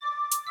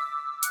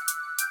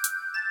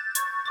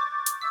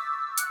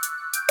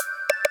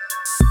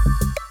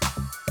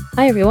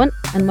Hi, everyone,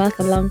 and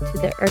welcome along to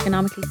the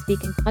Ergonomically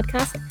Speaking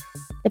podcast,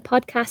 the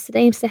podcast that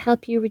aims to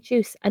help you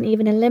reduce and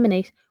even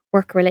eliminate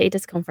work-related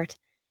discomfort.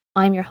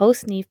 I'm your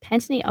host, Niamh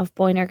Pentley of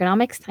Boyne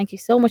Ergonomics. Thank you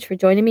so much for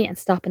joining me and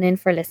stopping in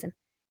for a listen.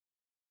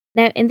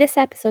 Now, in this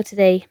episode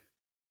today,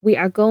 we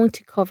are going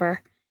to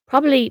cover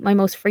probably my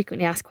most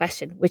frequently asked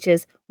question, which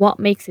is what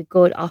makes a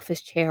good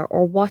office chair,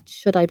 or what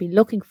should I be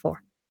looking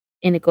for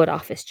in a good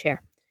office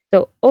chair?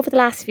 So, over the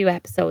last few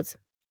episodes,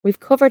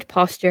 we've covered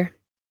posture,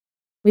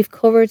 we've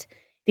covered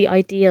the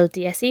ideal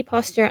DSE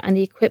posture and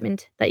the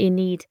equipment that you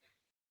need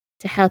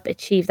to help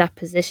achieve that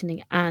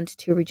positioning and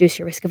to reduce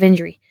your risk of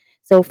injury.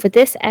 So, for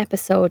this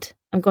episode,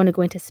 I'm going to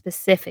go into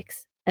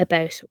specifics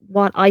about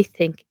what I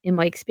think, in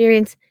my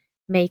experience,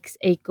 makes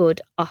a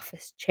good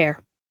office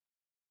chair.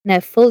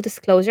 Now, full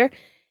disclosure,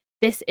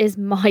 this is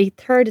my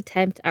third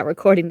attempt at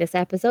recording this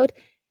episode.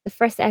 The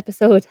first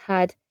episode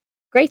had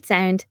great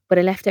sound, but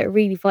I left out a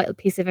really vital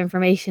piece of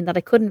information that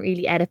I couldn't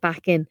really edit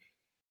back in.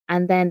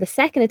 And then the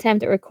second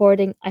attempt at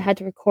recording, I had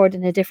to record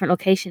in a different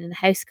location in the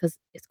house because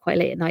it's quite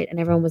late at night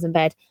and everyone was in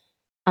bed.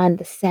 And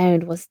the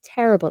sound was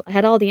terrible. I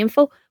had all the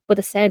info, but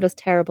the sound was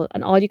terrible.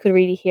 And all you could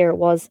really hear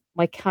was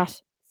my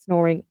cat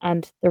snoring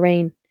and the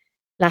rain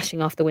lashing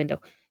off the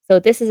window. So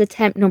this is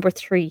attempt number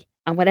 3.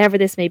 And whatever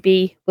this may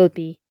be, will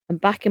be. I'm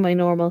back in my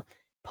normal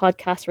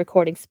podcast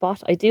recording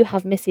spot. I do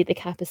have Missy the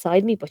cat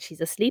beside me, but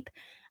she's asleep.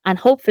 And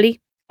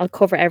hopefully I'll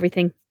cover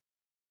everything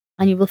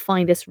and you will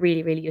find this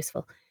really, really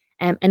useful.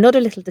 Another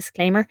little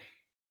disclaimer,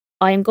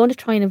 I am going to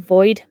try and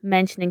avoid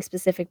mentioning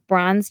specific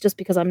brands just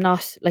because I'm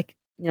not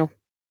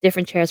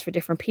different chairs for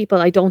different people.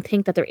 I don't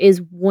think that there is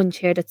one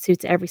chair that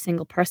suits every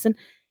single person.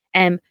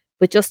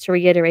 But just to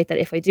reiterate that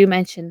if I do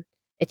mention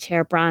a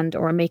chair brand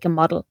or a make and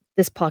model,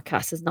 this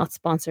podcast is not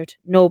sponsored.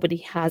 Nobody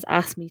has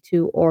asked me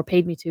to or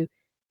paid me to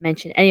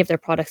mention any of their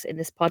products in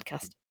this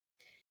podcast.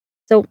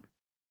 So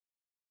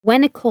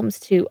when it comes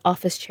to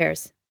office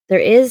chairs, there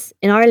is,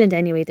 in Ireland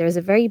anyway, there is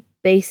a very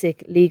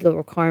basic legal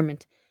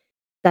requirement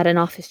that an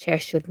office chair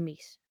should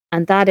meet.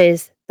 And that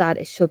is that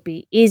it should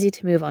be easy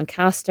to move on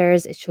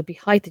casters, it should be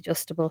height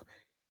adjustable,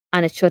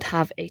 and it should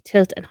have a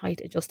tilt and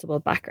height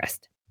adjustable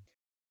backrest.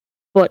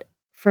 But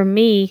for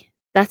me,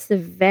 that's the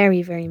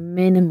very, very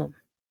minimum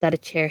that a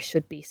chair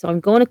should be. So I'm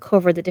going to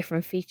cover the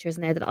different features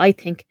now that I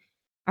think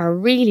are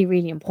really,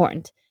 really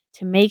important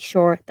to make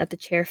sure that the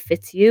chair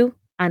fits you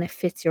and it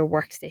fits your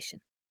workstation.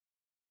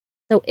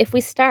 So if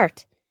we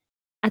start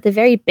at the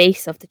very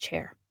base of the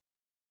chair,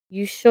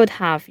 you should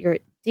have your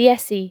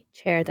DSE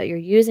chair that you're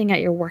using at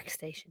your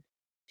workstation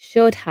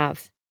should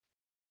have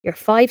your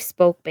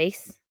 5-spoke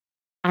base,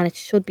 and it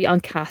should be on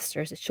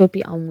casters, it should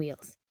be on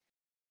wheels.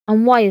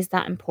 And why is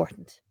that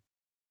important?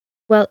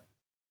 Well,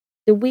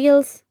 the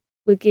wheels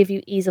will give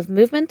you ease of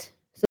movement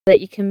so that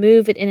you can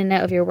move it in and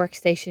out of your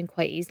workstation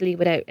quite easily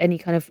without any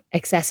kind of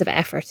excessive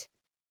effort.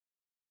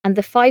 And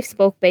the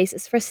 5-spoke base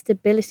is for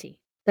stability,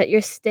 that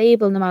you're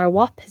stable no matter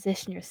what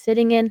position you're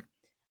sitting in,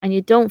 and you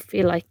don't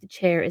feel like the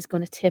chair is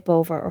going to tip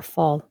over or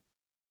fall.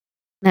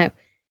 Now,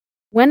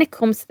 when it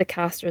comes to the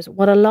casters,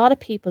 what a lot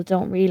of people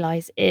don't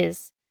realize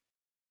is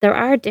there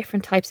are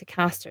different types of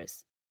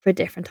casters for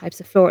different types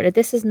of floor. Now,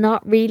 this is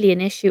not really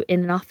an issue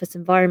in an office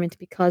environment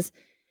because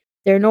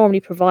they're normally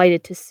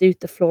provided to suit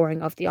the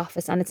flooring of the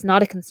office, and it's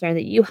not a concern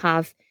that you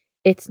have.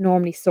 It's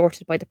normally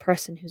sorted by the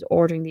person who's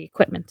ordering the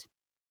equipment.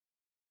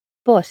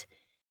 But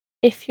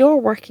if you're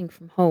working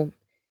from home,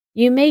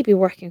 you may be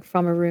working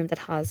from a room that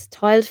has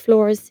tiled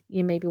floors,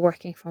 you may be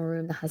working from a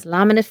room that has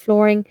laminate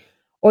flooring,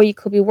 or you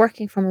could be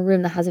working from a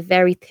room that has a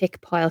very thick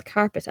pile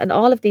carpet. And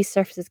all of these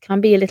surfaces can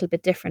be a little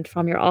bit different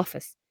from your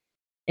office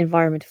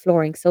environment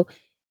flooring. So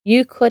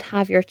you could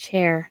have your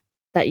chair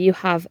that you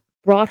have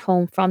brought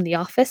home from the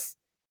office,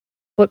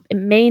 but it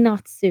may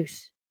not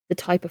suit the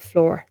type of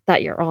floor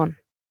that you're on.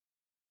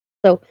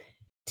 So,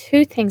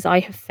 2 things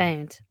I have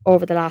found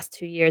over the last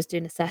 2 years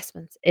doing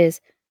assessments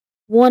is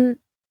one,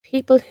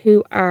 people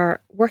who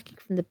are working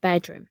from the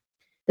bedroom.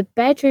 The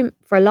bedroom,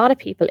 for a lot of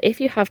people,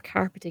 if you have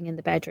carpeting in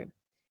the bedroom,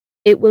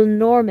 it will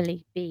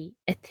normally be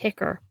a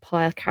thicker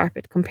pile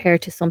carpet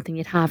compared to something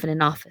you'd have in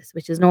an office,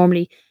 which is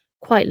normally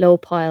quite low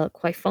pile,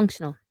 quite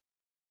functional.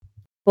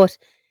 But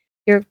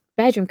your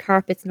bedroom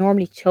carpet's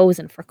normally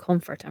chosen for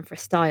comfort and for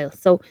style.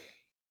 So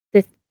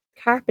the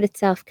carpet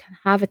itself can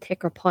have a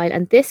thicker pile,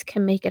 and this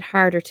can make it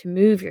harder to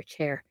move your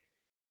chair.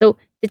 So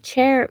the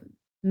chair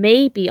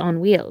may be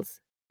on wheels,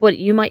 but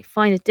you might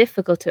find it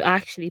difficult to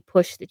actually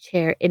push the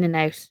chair in and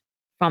out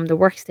from the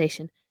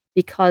workstation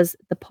because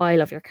the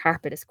pile of your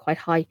carpet is quite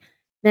high.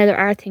 Now, there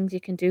are things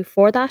you can do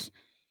for that.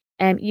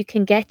 You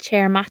can get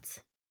chair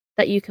mats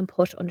that you can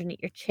put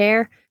underneath your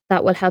chair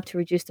that will help to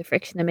reduce the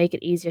friction and make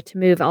it easier to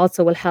move. It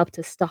also will help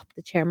to stop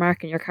the chair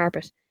marking your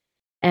carpet.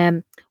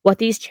 What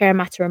these chair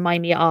mats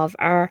remind me of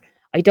are,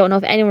 I don't know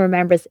if anyone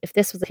remembers if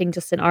this was a thing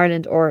just in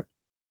Ireland or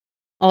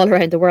all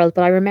around the world,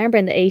 but I remember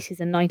in the 80s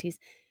and 90s,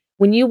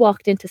 when you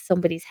walked into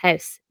somebody's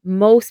house,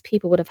 most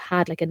people would have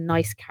had like a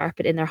nice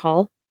carpet in their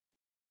hall,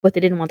 but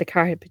they didn't want the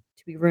carpet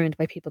to be ruined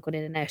by people going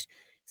in and out.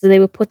 So they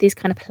would put these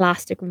kind of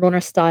plastic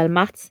runner style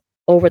mats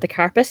over the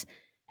carpet.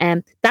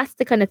 That's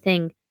the kind of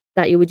thing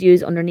that you would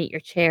use underneath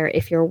your chair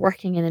if you're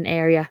working in an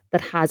area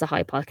that has a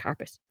high pile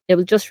carpet. It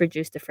will just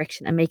reduce the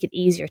friction and make it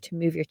easier to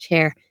move your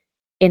chair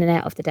in and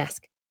out of the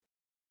desk.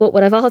 But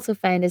what I've also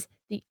found is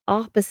the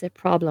opposite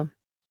problem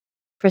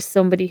for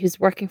somebody who's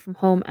working from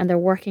home and they're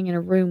working in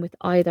a room with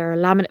either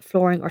laminate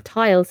flooring or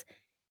tiles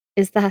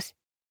is that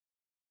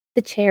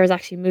the chair is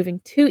actually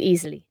moving too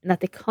easily and that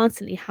they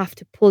constantly have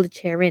to pull the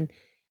chair in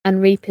and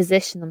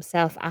reposition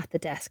themselves at the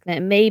desk. Now,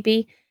 it may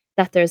be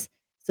that there's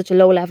such a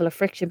low level of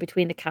friction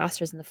between the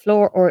casters and the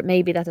floor, or it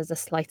may be that there's a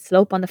slight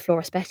slope on the floor,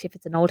 especially if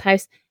it's an old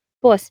house.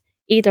 But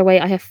either way,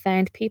 I have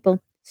found people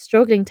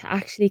struggling to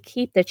actually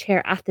keep their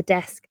chair at the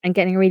desk and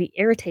getting really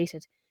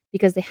irritated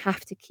because they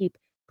have to keep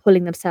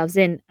pulling themselves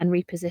in and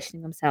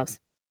repositioning themselves.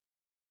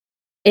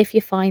 If you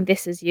find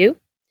this is you,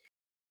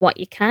 what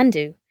you can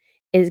do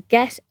is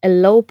get a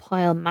low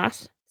pile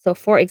mat. So,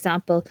 for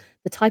example,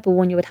 the type of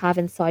one you would have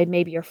inside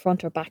maybe your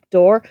front or back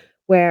door,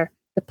 where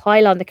the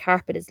pile on the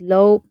carpet is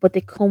low, but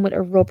they come with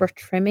a rubber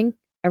trimming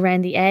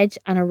around the edge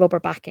and a rubber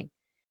backing.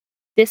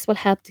 This will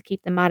help to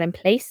keep the mat in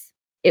place.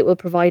 It will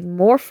provide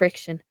more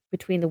friction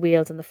between the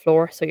wheels and the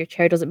floor so your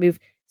chair doesn't move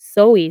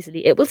so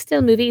easily. It will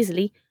still move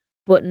easily,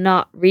 but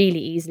not really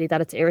easily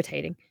that it's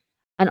irritating.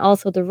 And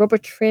also, the rubber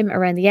trim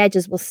around the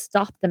edges will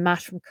stop the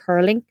mat from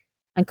curling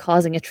and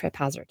causing a trip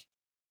hazard.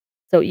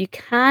 So you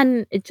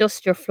can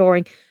adjust your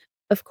flooring.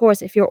 Of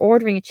course, if you're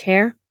ordering a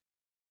chair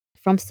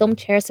from some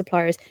chair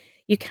suppliers,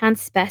 you can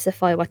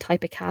specify what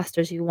type of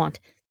casters you want.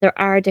 There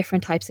are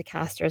different types of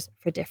casters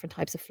for different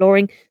types of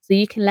flooring. So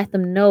you can let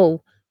them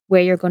know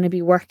where you're going to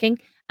be working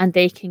and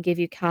they can give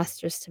you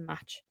casters to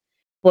match.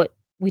 But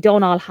we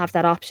don't all have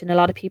that option. A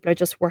lot of people are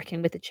just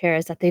working with the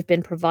chairs that they've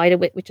been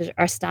provided with, which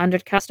are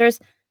standard casters,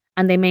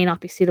 and they may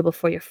not be suitable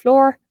for your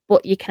floor,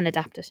 but you can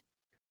adapt it.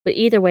 But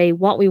either way,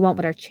 what we want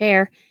with our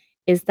chair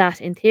is that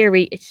in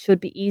theory, it should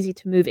be easy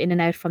to move in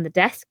and out from the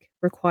desk,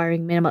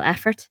 requiring minimal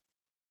effort.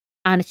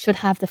 And it should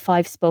have the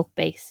 5-spoke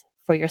base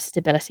for your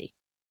stability.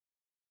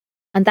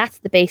 And that's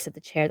the base of the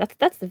chair.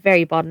 That's the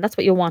very bottom. That's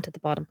what you want at the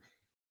bottom.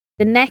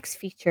 The next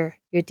feature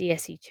your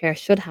DSE chair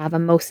should have,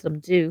 and most of them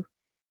do,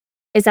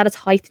 is that it's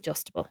height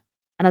adjustable.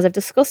 And as I've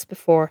discussed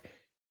before,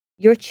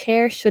 your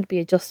chair should be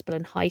adjustable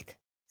in height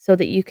so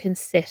that you can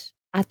sit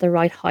at the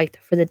right height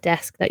for the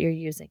desk that you're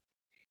using.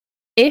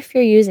 If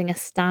you're using a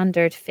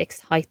standard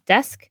fixed height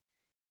desk,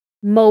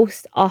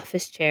 most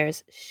office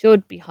chairs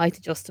should be height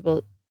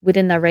adjustable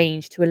within their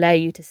range to allow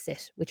you to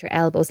sit with your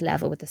elbows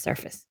level with the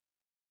surface.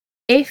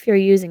 If you're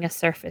using a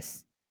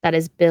surface that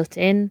is built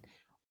in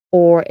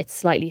or it's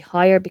slightly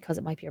higher because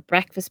it might be a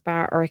breakfast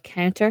bar or a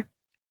counter,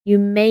 you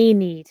may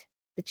need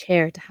the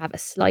chair to have a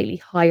slightly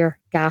higher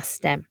gas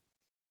stem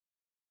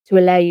to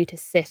allow you to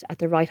sit at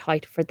the right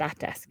height for that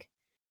desk.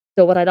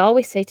 So what I'd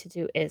always say to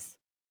do is,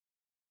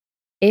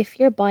 if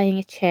you're buying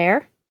a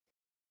chair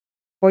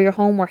for your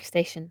home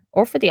workstation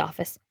or for the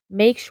office,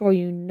 make sure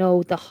you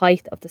know the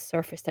height of the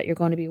surface that you're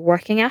going to be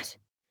working at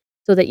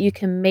so that you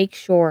can make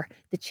sure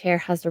the chair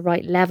has the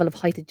right level of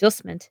height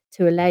adjustment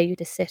to allow you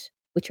to sit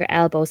with your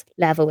elbows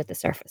level with the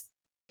surface.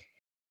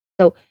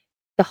 So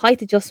the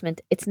height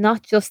adjustment, it's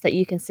not just that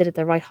you can sit at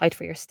the right height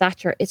for your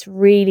stature, it's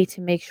really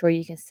to make sure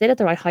you can sit at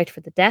the right height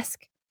for the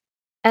desk,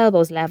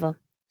 elbows level,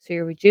 so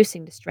you're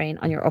reducing the strain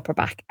on your upper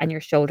back and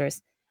your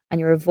shoulders, and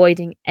you're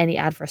avoiding any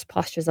adverse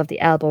postures of the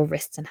elbow,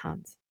 wrists, and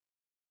hands.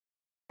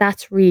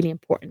 That's really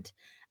important.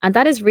 And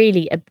that is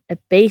really a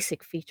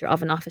basic feature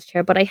of an office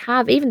chair. But I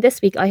have, even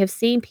this week, I have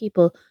seen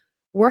people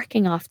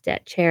working off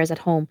chairs at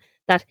home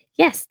that,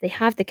 yes, they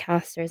have the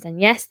casters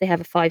and yes, they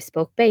have a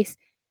 5-spoke base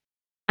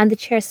and the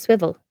chairs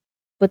swivel,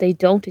 but they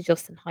don't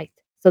adjust in height.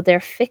 So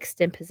they're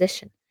fixed in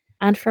position.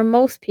 And for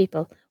most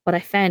people, what I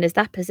found is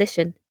that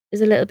position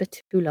is a little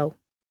bit too low.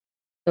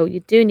 So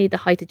you do need the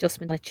height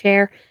adjustment on a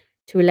chair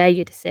to allow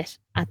you to sit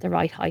at the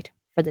right height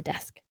for the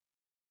desk.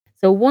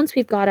 So once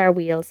we've got our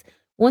wheels,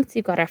 once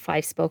we've got our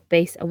 5-spoke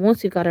base, and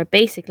once we've got our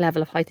basic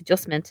level of height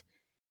adjustment,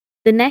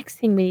 the next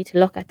thing we need to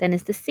look at then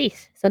is the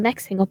seat. So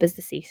next thing up is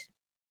the seat.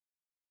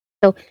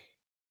 So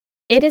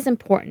it is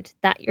important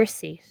that your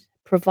seat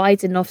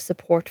provides enough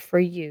support for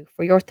you,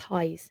 for your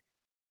thighs,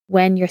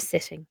 when you're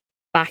sitting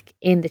back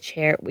in the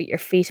chair with your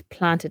feet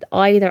planted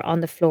either on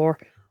the floor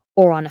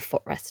or on a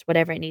footrest,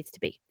 whatever it needs to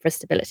be for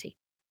stability.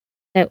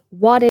 Now,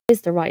 what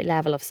is the right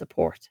level of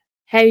support?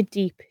 How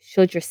deep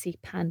should your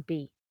seat pan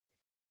be?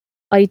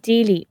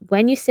 Ideally,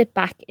 when you sit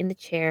back in the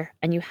chair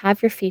and you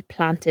have your feet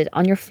planted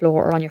on your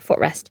floor or on your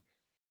footrest,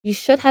 you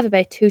should have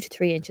about 2 to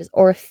 3 inches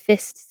or a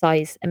fist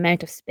size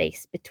amount of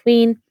space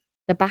between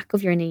the back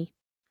of your knee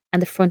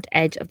and the front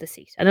edge of the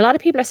seat. And a lot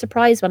of people are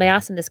surprised when I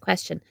ask them this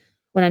question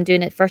when I'm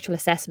doing it virtual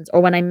assessments or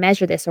when I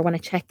measure this or when I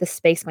check this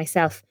space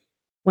myself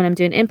when I'm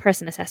doing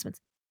in-person assessments.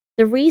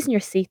 The reason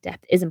your seat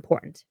depth is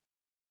important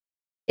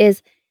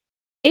is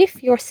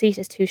if your seat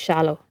is too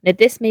shallow. Now,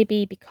 this may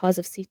be because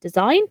of seat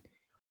design,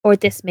 or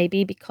this may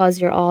be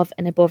because you're of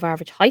an above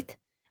average height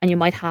and you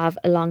might have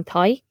a long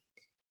thigh.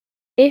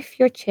 If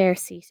your chair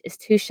seat is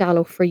too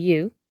shallow for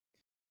you,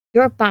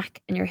 your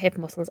back and your hip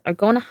muscles are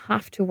going to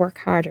have to work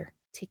harder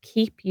to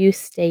keep you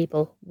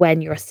stable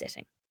when you're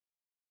sitting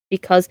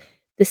because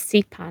the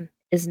seat pan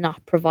is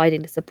not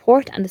providing the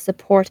support and the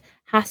support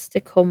has to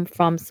come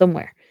from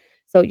somewhere.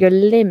 So your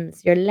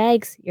limbs, your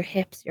legs, your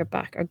hips, your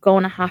back are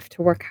going to have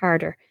to work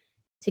harder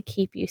to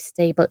keep you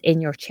stable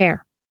in your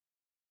chair.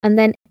 And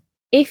then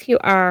if you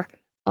are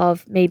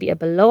of maybe a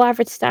below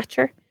average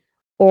stature,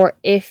 or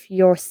if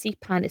your seat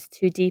pan is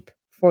too deep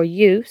for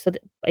you, so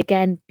that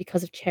again,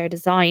 because of chair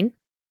design,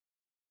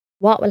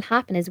 what will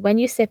happen is when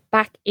you sit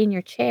back in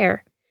your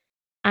chair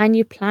and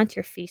you plant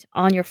your feet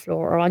on your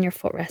floor or on your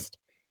footrest,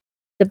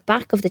 the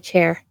back of the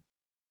chair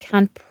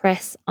can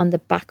press on the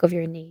back of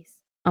your knees.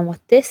 And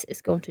what this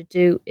is going to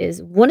do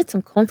is one, it's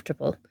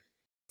uncomfortable.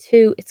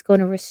 Two, it's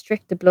going to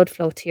restrict the blood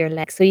flow to your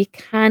legs. So you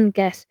can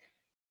get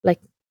like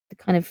the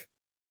kind of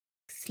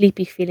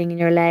sleepy feeling in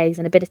your legs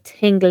and a bit of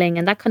tingling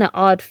and that kind of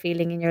odd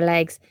feeling in your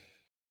legs.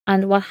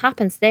 And what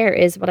happens there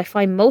is what I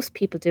find most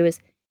people do is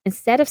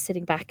instead of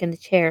sitting back in the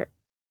chair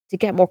to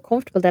get more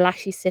comfortable, they'll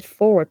actually sit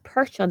forward,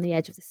 perch on the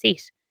edge of the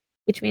seat,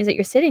 which means that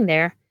you're sitting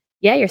there.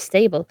 Yeah, you're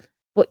stable,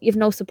 but you've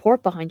no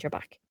support behind your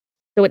back.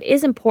 So it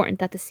is important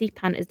that the seat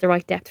pan is the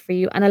right depth for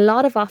you. And a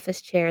lot of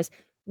office chairs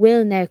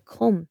will now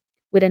come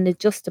with an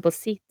adjustable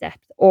seat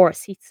depth or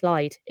seat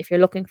slide. If you're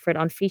looking for it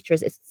on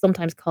features, it's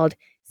sometimes called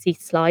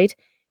seat slide,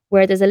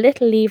 where there's a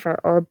little lever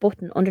or a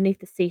button underneath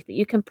the seat that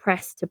you can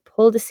press to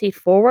pull the seat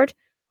forward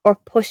or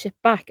push it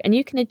back. And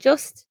you can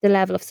adjust the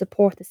level of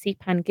support the seat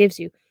pan gives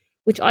you,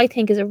 which I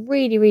think is a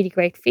really, really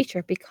great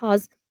feature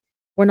because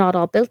we're not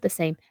all built the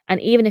same. And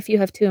even if you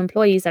have two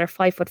employees that are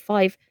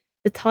 5'5",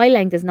 the thigh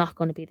length is not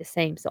going to be the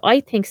same. So I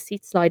think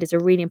seat slide is a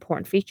really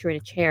important feature in a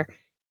chair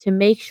to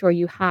make sure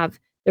you have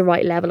the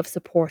right level of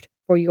support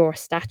for your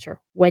stature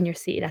when you're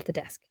seated at the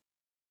desk.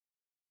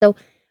 So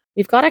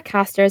we've got our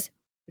casters,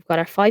 we've got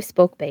our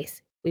 5-spoke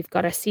base, we've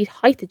got our seat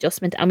height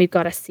adjustment, and we've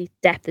got our seat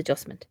depth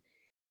adjustment.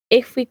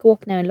 If we go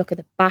up now and look at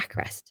the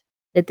backrest,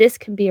 that this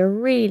can be a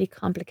really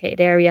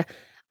complicated area.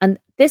 And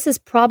this is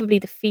probably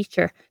the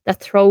feature that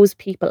throws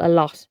people a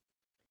lot.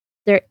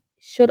 There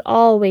should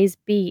always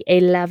be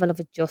a level of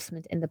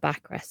adjustment in the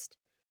backrest.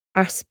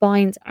 Our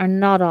spines are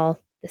not all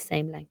the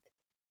same length.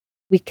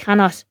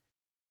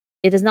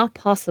 It is not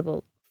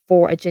possible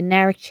for a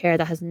generic chair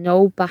that has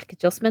no back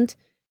adjustment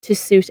to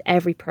suit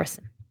every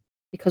person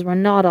because we're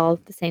not all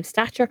the same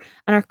stature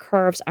and our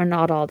curves are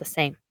not all the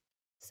same.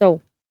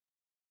 So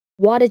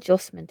what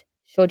adjustment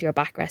should your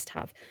backrest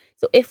have?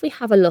 So if we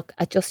have a look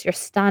at just your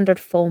standard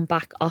foam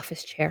back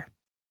office chair,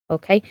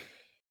 okay?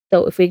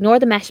 So if we ignore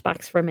the mesh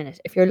backs for a minute,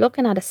 if you're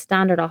looking at a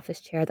standard office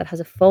chair that has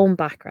a foam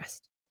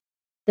backrest,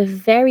 the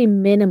very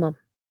minimum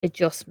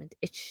adjustment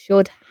it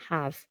should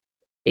have,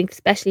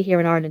 especially here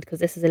in Ireland, because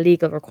this is a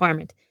legal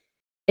requirement,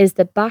 is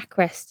the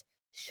backrest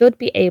should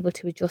be able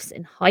to adjust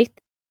in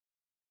height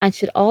and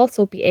should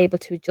also be able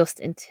to adjust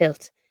in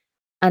tilt.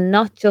 And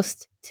not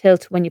just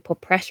tilt when you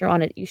put pressure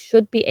on it. You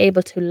should be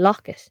able to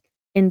lock it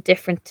in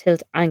different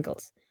tilt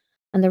angles.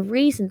 And the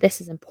reason this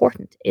is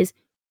important is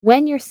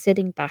when you're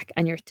sitting back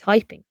and you're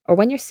typing, or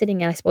when you're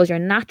sitting in, I suppose, your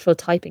natural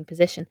typing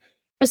position.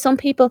 For some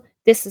people,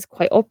 this is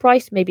quite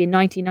upright, maybe a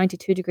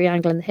 92 degree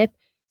angle in the hip.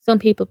 Some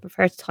people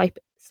prefer to type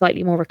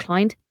slightly more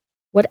reclined.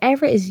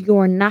 Whatever is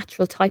your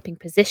natural typing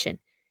position,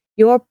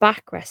 your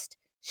backrest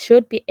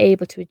should be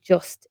able to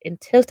adjust in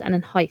tilt and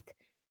in height,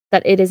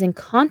 that it is in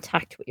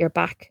contact with your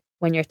back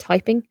when you're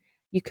typing.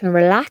 You can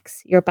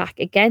relax your back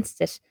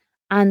against it,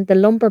 and the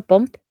lumbar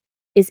bump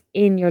is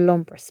in your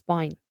lumbar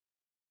spine.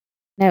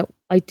 Now,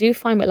 I do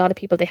find with a lot of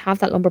people they have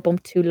that lumbar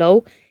bump too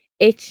low.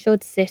 It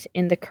should sit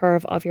in the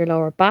curve of your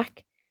lower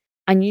back,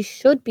 and you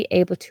should be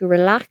able to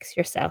relax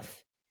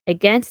yourself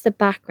against the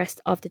backrest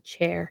of the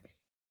chair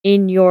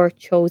in your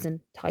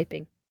chosen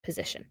typing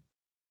position.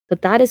 So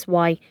that is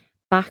why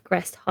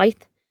backrest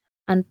height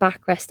and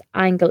backrest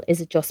angle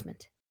is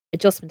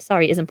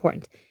is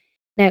important.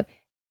 Now,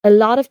 a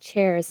lot of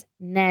chairs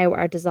now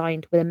are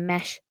designed with a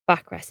mesh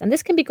backrest, and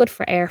this can be good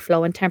for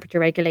airflow and temperature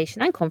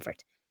regulation and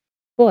comfort.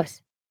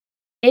 But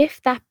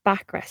if that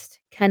backrest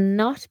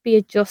cannot be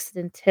adjusted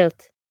in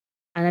tilt,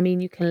 and I mean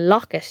you can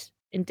lock it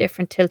in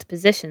different tilt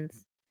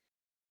positions,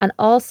 and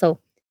also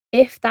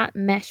if that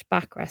mesh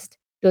backrest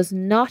does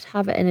not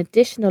have an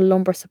additional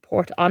lumbar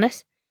support on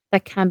it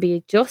that can be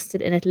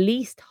adjusted in at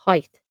least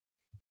height,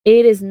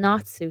 it is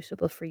not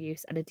suitable for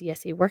use at a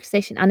DSE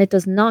workstation, and it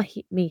does not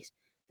meet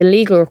the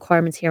legal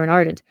requirements here in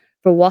Ireland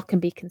for what can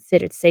be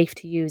considered safe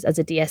to use as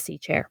a DSE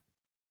chair.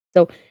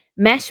 So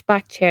mesh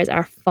back chairs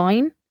are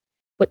fine,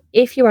 but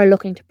if you are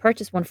looking to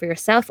purchase one for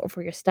yourself or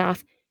for your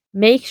staff,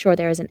 make sure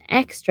there is an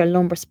extra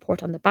lumbar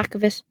support on the back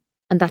of it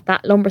and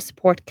that lumbar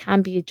support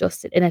can be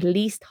adjusted in at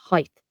least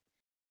height.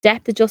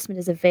 Depth adjustment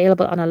is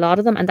available on a lot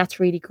of them, and that's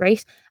really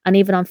great. And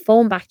even on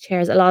foam back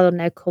chairs, a lot of them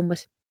now come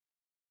with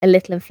a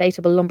little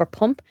inflatable lumbar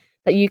pump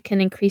that you can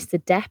increase the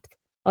depth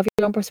of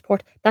your lumbar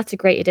support. That's a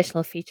great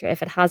additional feature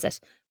if it has it,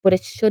 but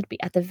it should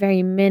be at the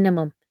very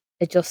minimum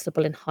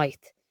adjustable in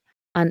height.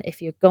 And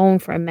if you're going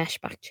for a mesh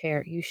back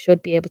chair, you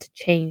should be able to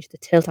change the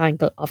tilt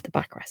angle of the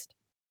backrest.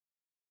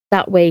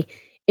 That way,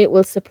 it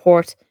will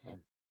support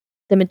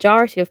the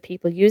majority of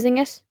people using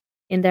it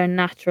in their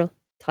natural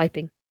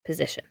typing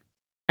position.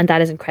 And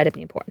that is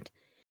incredibly important.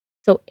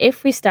 So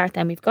if we start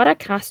then, we've got our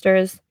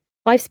casters,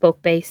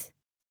 5-spoke base,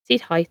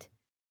 seat height,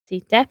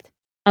 seat depth,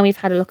 and we've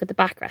had a look at the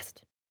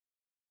backrest.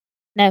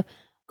 Now,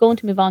 going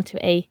to move on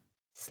to a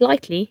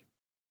slightly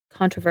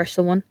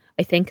controversial one,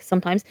 I think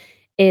sometimes,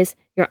 is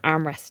your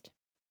armrest.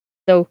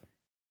 So,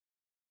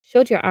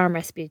 should your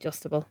armrest be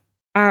adjustable?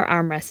 Are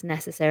armrests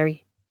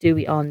necessary? Do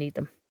we all need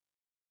them?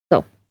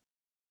 So,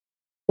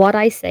 what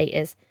I say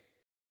is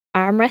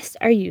armrests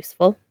are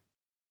useful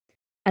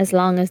as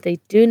long as they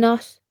do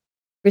not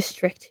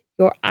restrict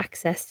your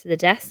access to the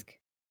desk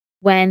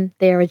when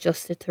they are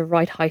adjusted to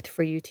right height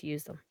for you to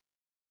use them.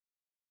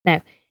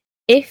 Now,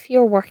 if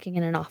you're working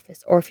in an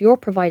office or if you're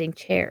providing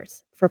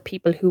chairs for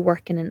people who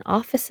work in an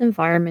office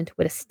environment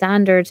with a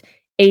standard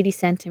 80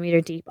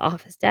 centimeter deep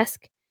office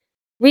desk,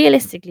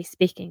 realistically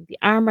speaking, the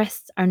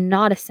armrests are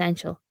not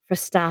essential for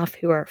staff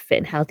who are fit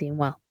and healthy and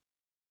well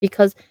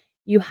because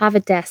you have a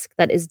desk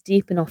that is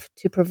deep enough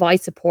to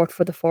provide support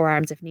for the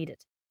forearms if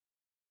needed.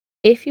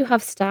 If you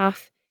have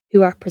staff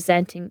who are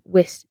presenting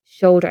with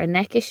shoulder and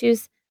neck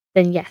issues,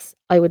 then yes,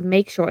 I would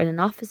make sure in an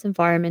office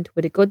environment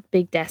with a good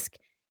big desk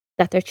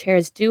that their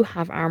chairs do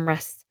have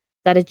armrests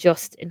that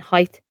adjust in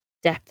height,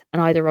 depth,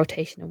 and either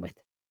rotation and width.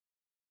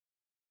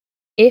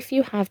 If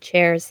you have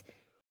chairs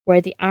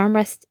where the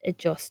armrests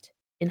adjust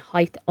in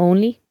height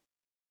only,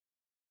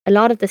 a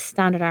lot of the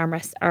standard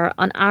armrests are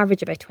on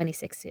average about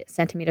 26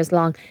 centimeters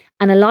long,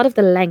 and a lot of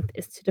the length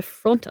is to the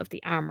front of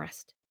the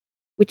armrest,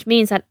 which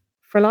means that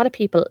for a lot of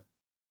people,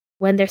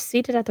 when they're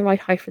seated at the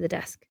right height for the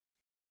desk,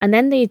 and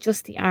then they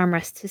adjust the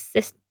armrest to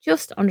sit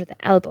just under the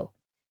elbow,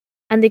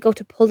 and they go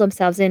to pull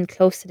themselves in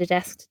close to the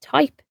desk to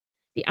type,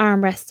 the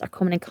armrests are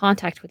coming in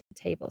contact with the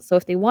table. So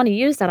if they want to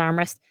use that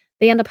armrest,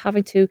 they end up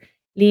having to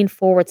lean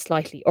forward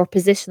slightly or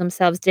position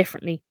themselves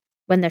differently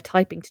when they're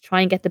typing to try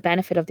and get the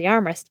benefit of the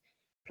armrest.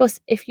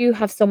 Plus, if you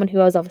have someone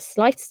who is of a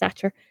slight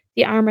stature,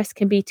 the armrest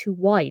can be too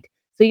wide.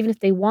 So even if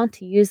they want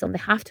to use them, they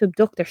have to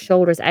abduct their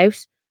shoulders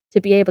out to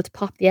be able to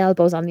pop the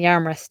elbows on the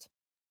armrest,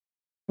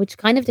 which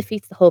kind of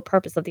defeats the whole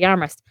purpose of the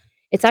armrest.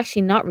 It's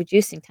actually not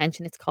reducing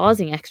tension, it's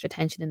causing extra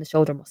tension in the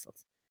shoulder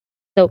muscles.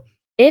 So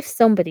if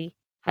somebody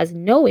has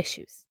no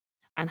issues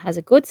and has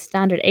a good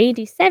standard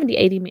 80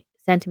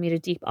 centimeter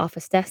deep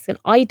office desk, then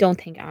I don't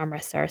think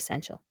armrests are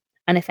essential.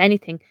 And if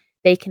anything,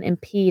 they can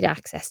impede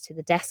access to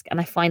the desk.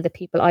 And I find that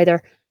people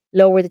either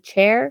lower the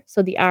chair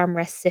so the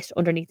armrests sit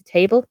underneath the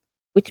table,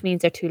 which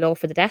means they're too low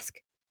for the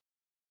desk,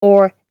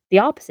 or the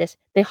opposite,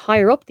 they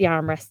higher up the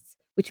armrests,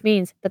 which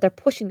means that they're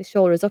pushing the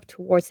shoulders up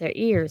towards their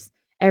ears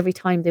every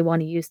time they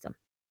want to use them.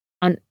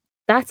 And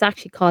that's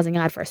actually causing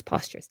adverse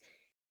postures.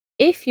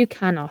 If you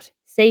cannot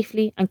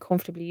safely and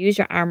comfortably use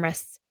your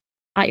armrests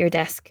at your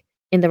desk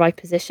in the right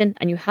position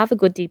and you have a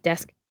good deep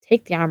desk,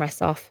 take the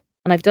armrests off.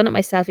 And I've done it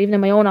myself, even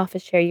in my own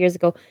office chair years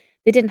ago.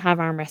 They didn't have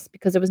armrests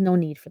because there was no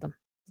need for them.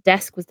 The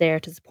desk was there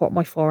to support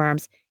my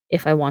forearms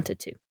if I wanted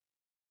to.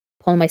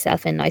 Pull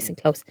myself in nice and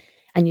close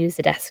and use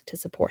the desk to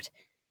support.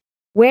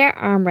 Where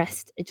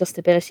armrest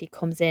adjustability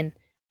comes in,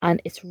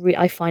 and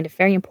I find it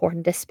very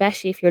important,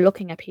 especially if you're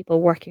looking at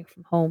people working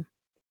from home.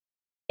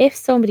 If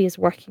somebody is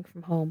working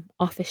from home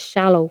off a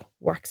shallow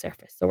work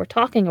surface, so we're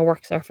talking a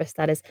work surface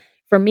that is,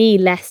 for me,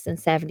 less than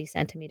 70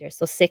 centimeters,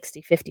 so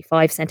 60,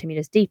 55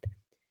 centimeters deep,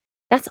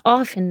 that's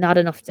often not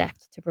enough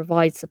depth to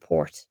provide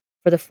support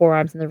for the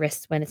forearms and the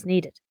wrists when it's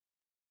needed.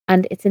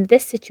 And it's in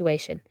this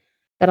situation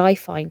that I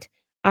find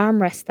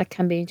armrests that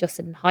can be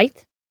adjusted in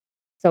height.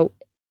 So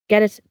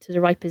get it to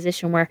the right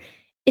position where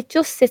it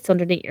just sits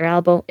underneath your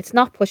elbow. It's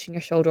not pushing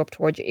your shoulder up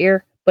towards your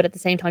ear, but at the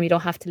same time, you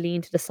don't have to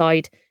lean to the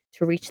side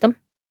to reach them,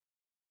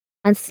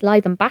 and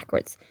slide them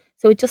backwards.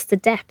 So adjust the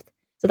depth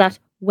so that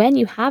when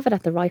you have it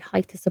at the right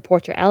height to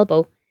support your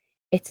elbow,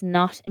 it's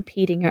not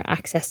impeding your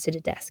access to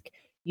the desk.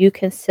 You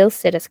can still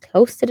sit as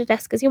close to the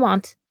desk as you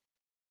want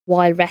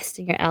while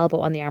resting your elbow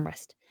on the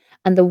armrest.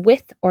 And the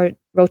width or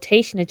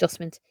rotation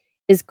adjustment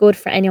is good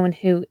for anyone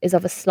who is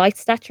of a slight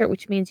stature,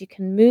 which means you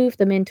can move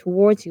them in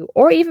towards you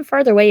or even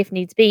further away if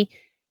needs be.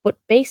 But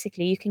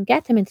basically, you can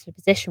get them into the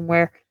position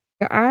where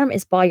your arm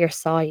is by your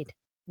side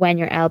when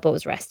your elbow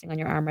is resting on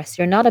your armrest.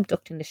 You're not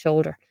abducting the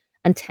shoulder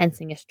and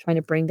tensing it, trying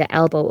to bring the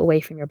elbow away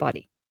from your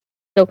body.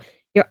 So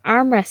your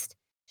armrest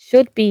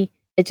should be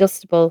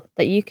adjustable,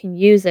 that you can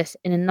use it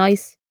in a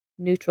nice,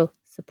 neutral,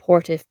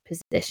 supportive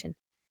position.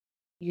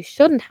 You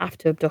shouldn't have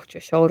to abduct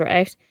your shoulder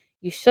out.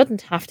 You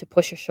shouldn't have to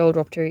push your shoulder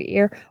up to your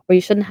ear, or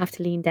you shouldn't have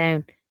to lean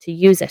down to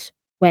use it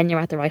when you're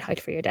at the right height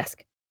for your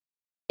desk.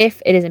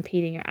 If it is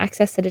impeding your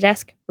access to the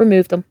desk,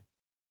 remove them.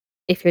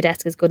 If your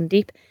desk is good and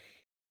deep.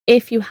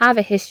 If you have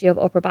a history of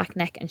upper back,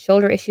 neck, and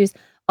shoulder issues,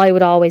 I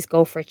would always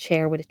go for a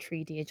chair with a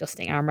 3D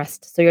adjusting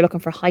armrest. So you're looking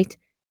for height,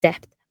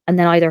 depth, and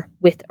then either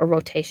width or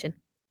rotation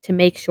to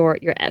make sure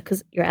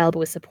because your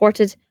elbow is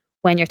supported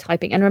when you're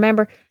typing. And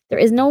remember, there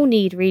is no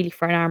need really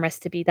for an armrest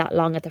to be that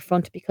long at the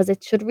front because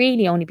it should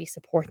really only be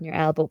supporting your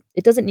elbow.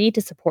 It doesn't need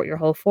to support your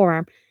whole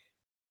forearm.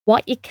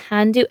 What you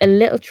can do, a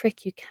little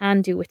trick you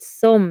can do with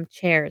some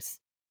chairs,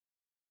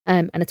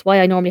 And it's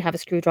why I normally have a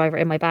screwdriver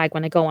in my bag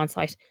when I go on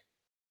site.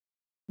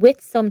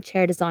 With some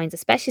chair designs,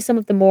 especially some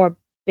of the more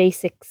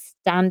basic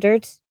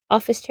standard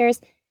office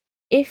chairs,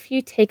 if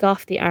you take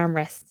off the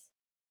armrests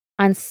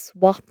and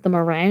swap them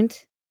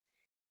around,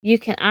 you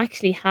can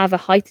actually have a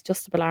height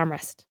adjustable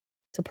armrest.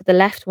 So put the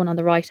left one on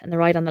the right and the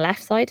right on the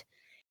left side.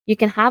 You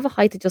can have a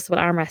height adjustable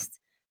armrest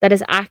that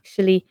is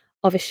actually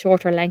of a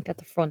shorter length at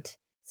the front.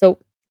 So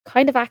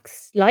kind of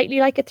acts slightly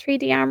like a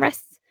 3D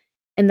armrest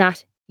in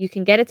that you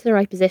can get it to the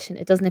right position.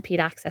 It doesn't impede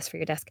access for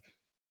your desk.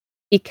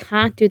 You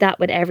can't do that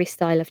with every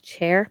style of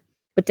chair,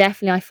 but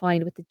definitely I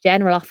find with the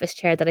general office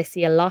chair that I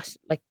see a lot,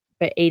 like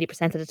about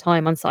 80% of the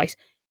time on site,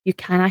 you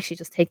can actually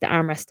just take the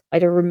armrest,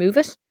 either remove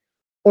it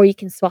or you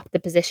can swap the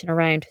position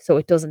around so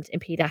it doesn't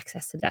impede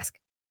access to the desk.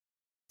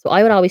 So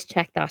I would always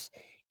check that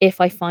if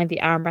I find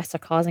the armrests are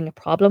causing a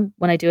problem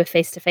when I do it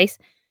face to face.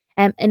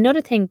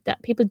 Another thing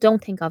that people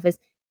don't think of is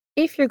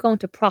if you're going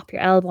to prop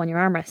your elbow on your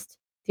armrest,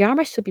 the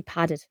armrest should be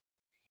padded.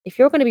 If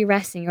you're going to be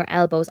resting your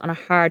elbows on a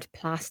hard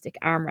plastic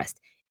armrest,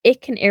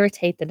 it can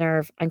irritate the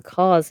nerve and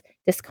cause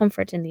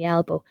discomfort in the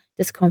elbow,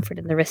 discomfort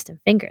in the wrist and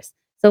fingers.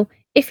 So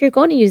if you're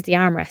going to use the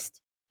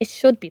armrest, it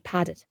should be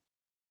padded.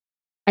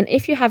 And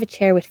if you have a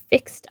chair with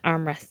fixed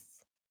armrests,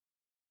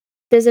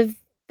 there's a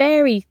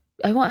very,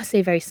 I want to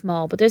say very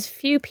small, but there's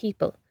few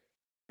people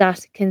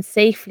that can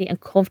safely and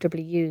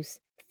comfortably use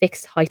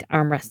fixed height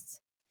armrests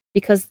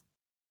because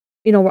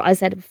as I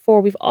said before,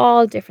 we've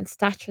all different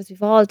statures,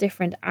 we've all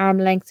different arm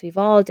lengths, we've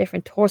all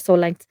different torso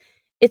lengths.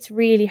 It's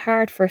really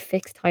hard for a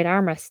fixed height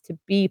armrest to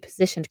be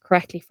positioned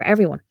correctly for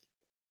everyone.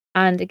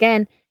 And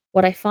again,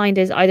 what I find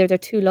is either they're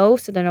too low,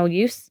 so they're no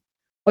use,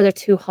 or they're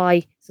too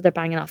high, so they're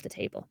banging off the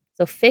table.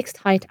 So fixed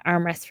height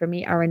armrests for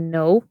me are a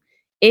no.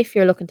 If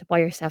you're looking to buy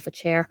yourself a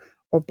chair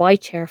or buy a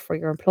chair for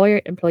your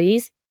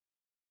employees,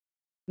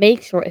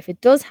 make sure if it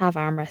does have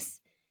armrests,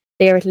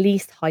 they are at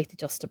least height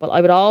adjustable.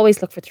 I would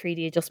always look for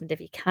 3D adjustment if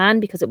you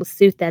can, because it will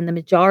suit then the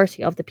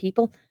majority of the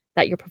people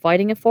that you're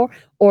providing it for,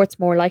 or it's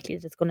more likely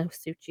that it's going to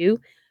suit you,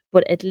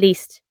 but at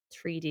least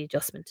 3D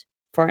adjustment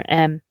for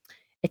a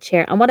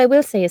chair. And what I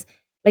will say is,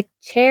 like,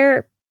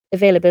 chair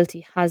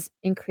availability has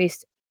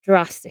increased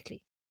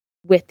drastically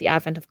with the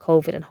advent of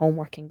COVID and home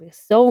working because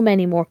so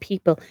many more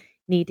people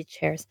needed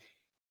chairs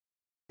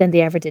than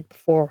they ever did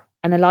before.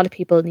 And a lot of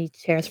people need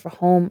chairs for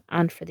home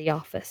and for the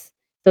office.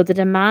 So the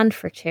demand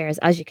for chairs,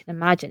 as you can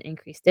imagine,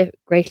 increased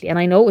greatly. And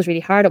I know it was really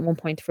hard at one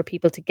point for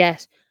people to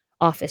get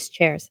office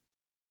chairs.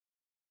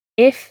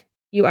 If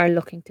you are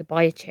looking to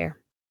buy a chair,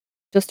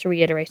 just to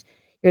reiterate,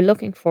 you're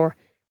looking for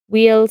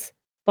wheels,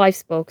 5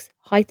 spokes,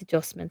 height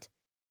adjustment,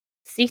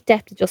 seat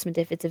depth adjustment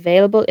if it's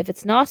available. If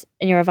it's not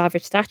and you're of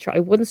average stature, I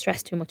wouldn't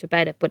stress too much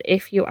about it. But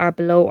if you are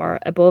below or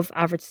above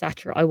average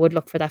stature, I would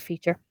look for that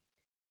feature.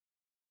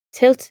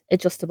 Tilt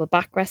adjustable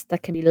backrest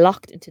that can be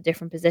locked into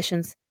different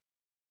positions,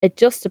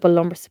 adjustable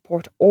lumbar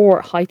support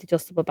or height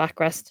adjustable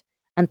backrest,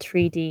 and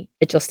 3D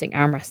adjusting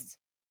armrests.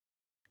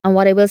 And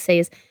what I will say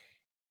is,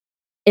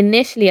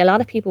 initially, a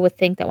lot of people would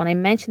think that when I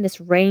mention this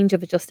range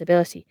of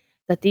adjustability,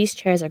 that these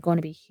chairs are going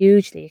to be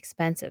hugely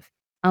expensive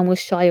and will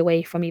shy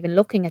away from even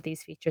looking at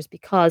these features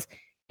because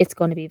it's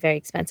going to be very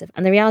expensive.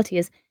 And the reality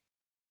is,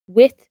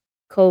 with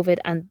COVID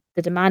and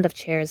the demand of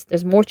chairs,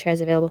 there's more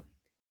chairs available.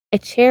 A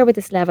chair with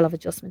this level of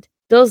adjustment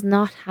does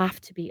not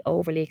have to be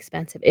overly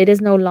expensive. It is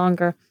no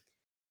longer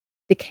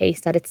the case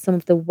that it's some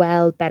of the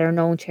better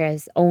known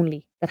chairs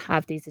only that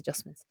have these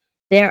adjustments.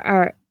 There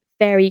are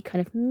very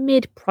kind of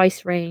mid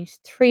price range,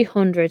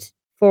 300,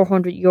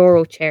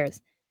 €400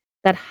 chairs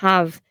that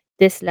have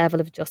this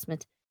level of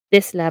adjustment,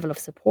 this level of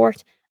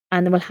support,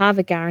 and they will have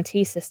a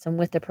guarantee system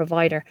with the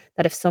provider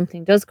that if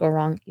something does go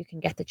wrong, you can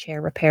get the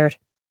chair repaired.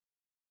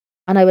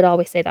 And I would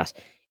always say that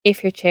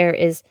if your chair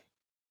is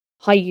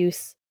high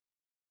use,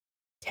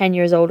 10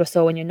 years old or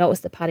so, and you notice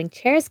the padding,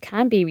 chairs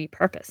can be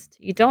repurposed.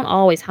 You don't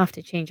always have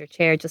to change your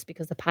chair just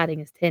because the padding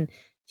is thin.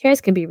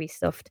 Chairs can be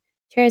restuffed,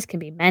 chairs can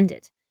be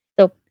mended.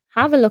 So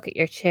have a look at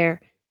your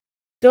chair.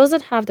 Does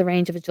it have the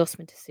range of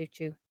adjustment to suit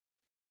you?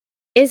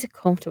 Is it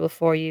comfortable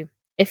for you?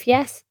 If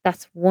yes,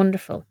 that's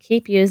wonderful.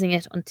 Keep using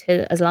it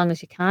until as long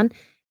as you can.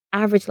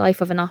 Average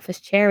life of an office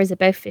chair is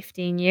about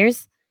 15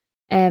 years.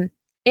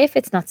 If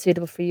it's not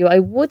suitable for you, I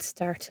would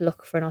start to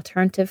look for an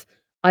alternative.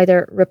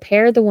 Either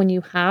repair the one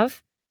you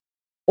have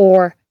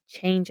or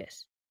change it,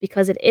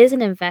 because it is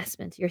an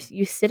investment.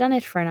 You sit on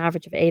it for an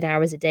average of 8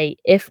 hours a day,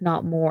 if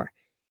not more.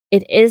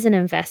 It is an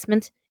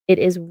investment. It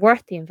is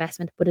worth the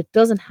investment, but it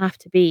doesn't have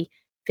to be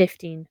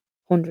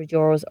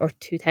 €1,500 or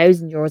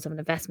 €2,000 of an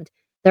investment.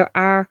 There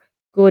are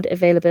good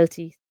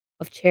availability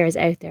of chairs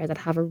out there that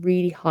have a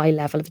really high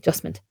level of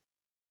adjustment.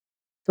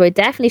 So I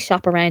definitely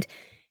shop around.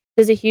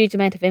 There's a huge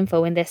amount of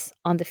info in this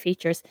on the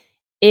features.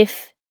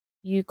 If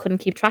you couldn't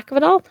keep track of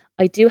it all,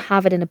 I do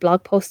have it in a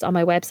blog post on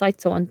my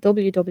website. So on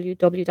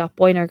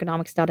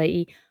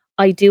www.boynergonomics.ie,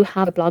 I do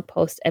have a blog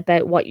post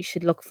about what you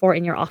should look for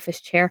in your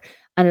office chair.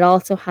 And it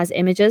also has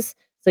images,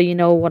 so you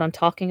know what I'm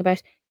talking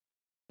about.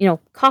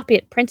 Copy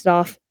it, print it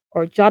off,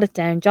 or jot it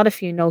down, jot a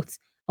few notes.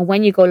 And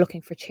when you go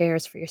looking for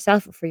chairs for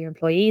yourself or for your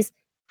employees,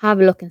 have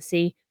a look and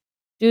see,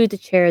 do the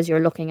chairs you're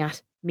looking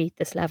at meet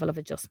this level of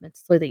adjustment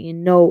so that you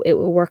know it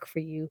will work for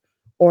you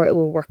or it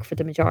will work for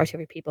the majority of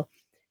your people.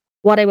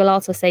 What I will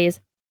also say is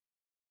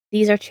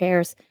these are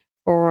chairs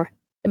for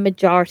the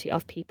majority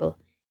of people.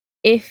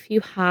 If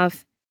you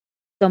have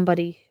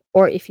somebody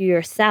or if you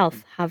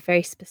yourself have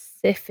very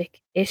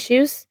specific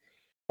issues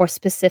or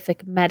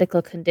specific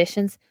medical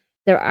conditions,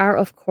 there are,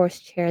 of course,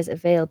 chairs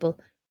available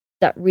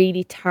that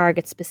really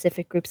target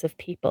specific groups of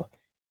people.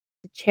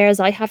 The chairs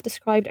I have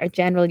described are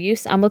general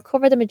use and will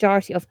cover the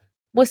majority of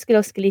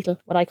musculoskeletal,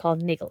 what I call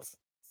niggles.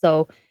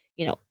 So,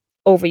 you know,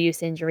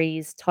 overuse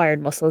injuries,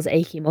 tired muscles,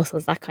 achy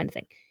muscles, that kind of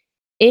thing.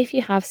 If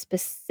you have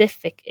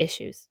specific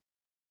issues,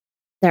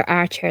 there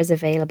are chairs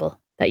available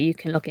that you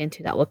can look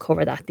into that will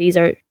cover that. These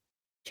are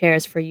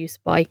chairs for use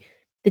by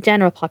the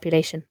general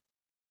population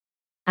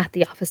at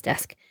the office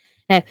desk.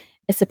 Now,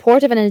 a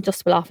supportive and an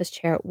adjustable office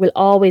chair will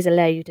always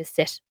allow you to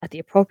sit at the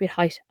appropriate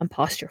height and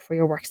posture for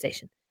your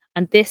workstation,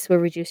 and this will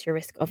reduce your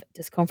risk of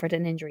discomfort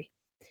and injury.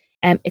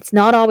 It's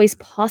not always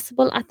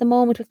possible at the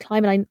moment with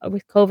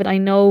with COVID. I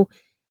know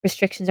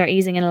restrictions are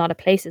easing in a lot of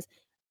places.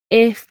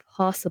 If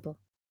possible,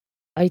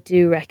 I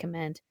do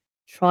recommend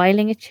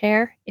trialing a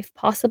chair if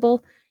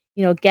possible.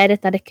 Get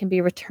it that it can be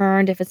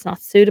returned if it's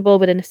not suitable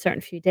within a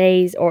certain few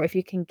days, or if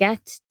you can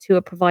get to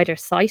a provider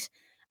site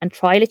and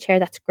trial a chair,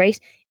 that's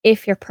great.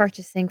 If you're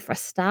purchasing for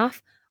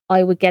staff,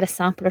 I would get a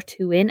sample or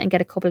two in and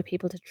get a couple of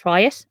people to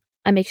try it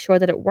and make sure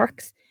that it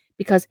works,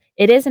 because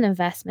it is an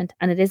investment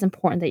and it is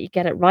important that you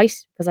get it right.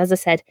 Because as I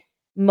said,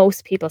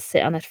 most people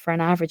sit on it for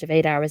an average of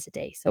 8 hours a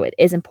day. So it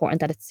is important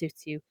that it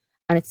suits you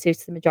and it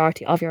suits the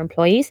majority of your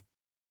employees.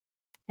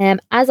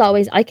 As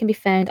always, I can be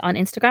found on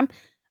Instagram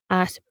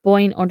at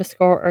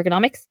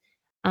Boyne_ergonomics,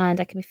 and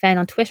I can be found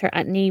on Twitter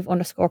at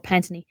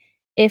Neve_Pentony.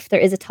 If there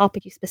is a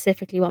topic you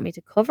specifically want me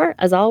to cover,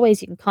 as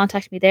always, you can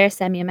contact me there,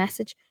 send me a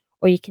message,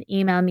 or you can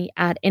email me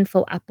at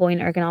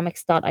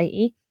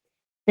info@boyneergonomics.ie.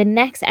 The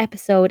next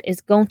episode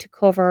is going to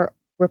cover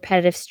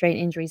repetitive strain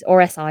injuries,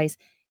 RSIs,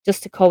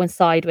 just to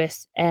coincide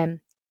with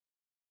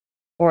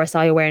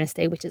RSI Awareness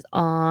Day, which is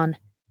on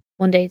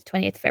Monday, the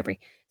 28th of February.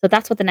 So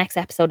that's what the next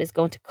episode is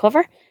going to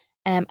cover.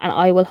 And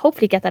I will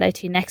hopefully get that out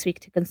to you next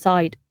week to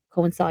coincide,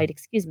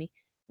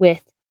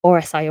 with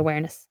RSI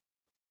awareness.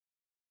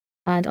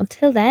 And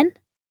until then,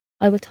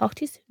 I will talk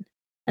to you soon.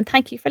 And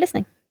thank you for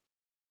listening.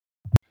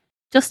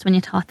 Just when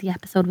you thought the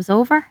episode was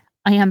over,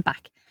 I am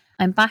back.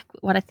 I'm back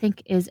with what I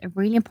think is a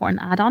really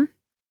important add-on,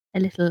 a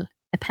little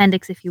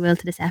appendix, if you will,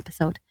 to this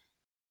episode.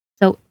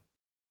 So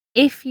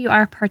if you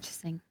are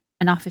purchasing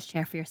an office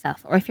chair for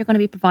yourself, or if you're going to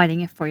be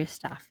providing it for your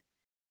staff,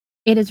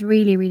 it is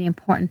really, really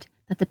important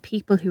that the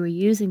people who are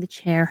using the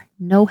chair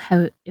know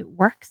how it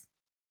works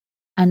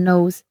and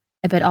knows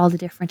about all the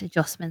different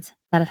adjustments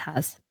that it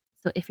has.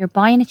 So if you're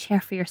buying a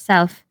chair for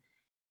yourself,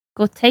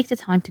 go take the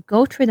time to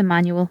go through the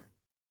manual,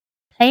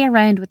 play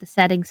around with the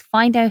settings,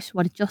 find out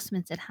what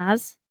adjustments it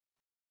has,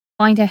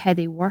 find out how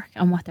they work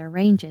and what their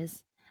range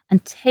is,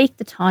 and take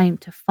the time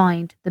to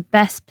find the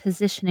best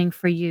positioning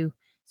for you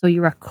so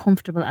you are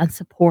comfortable and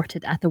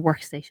supported at the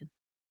workstation.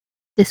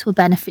 This will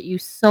benefit you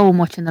so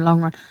much in the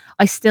long run.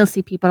 I still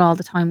see people all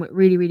the time with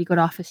really, really good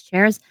office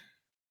chairs,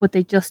 but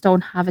they just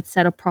don't have it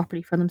set up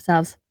properly for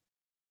themselves,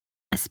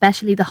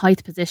 especially the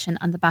height position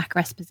and the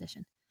backrest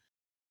position.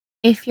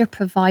 If you're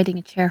providing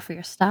a chair for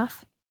your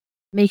staff,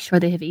 make sure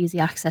they have easy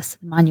access to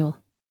the manual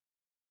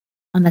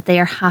and that they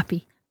are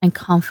happy and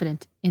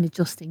confident in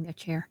adjusting their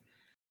chair.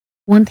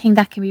 One thing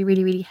that can be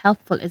really, really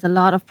helpful is a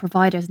lot of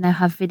providers now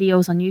have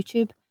videos on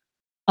YouTube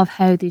of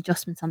how the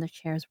adjustments on their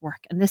chairs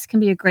work. And this can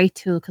be a great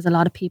tool because a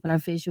lot of people are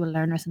visual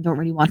learners and don't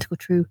really want to go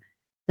through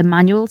the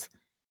manuals.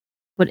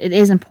 But it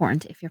is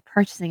important, if you're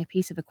purchasing a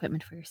piece of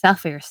equipment for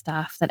yourself or your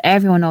staff, that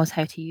everyone knows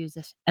how to use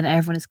it and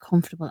everyone is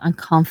comfortable and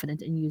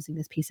confident in using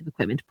this piece of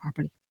equipment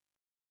properly.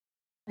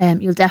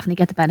 You'll definitely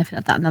get the benefit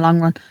of that in the long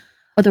run.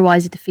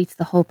 Otherwise, it defeats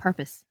the whole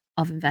purpose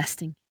of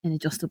investing in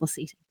adjustable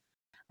seating.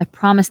 I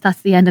promise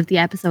that's the end of the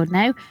episode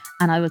now,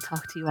 and I will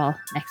talk to you all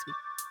next week.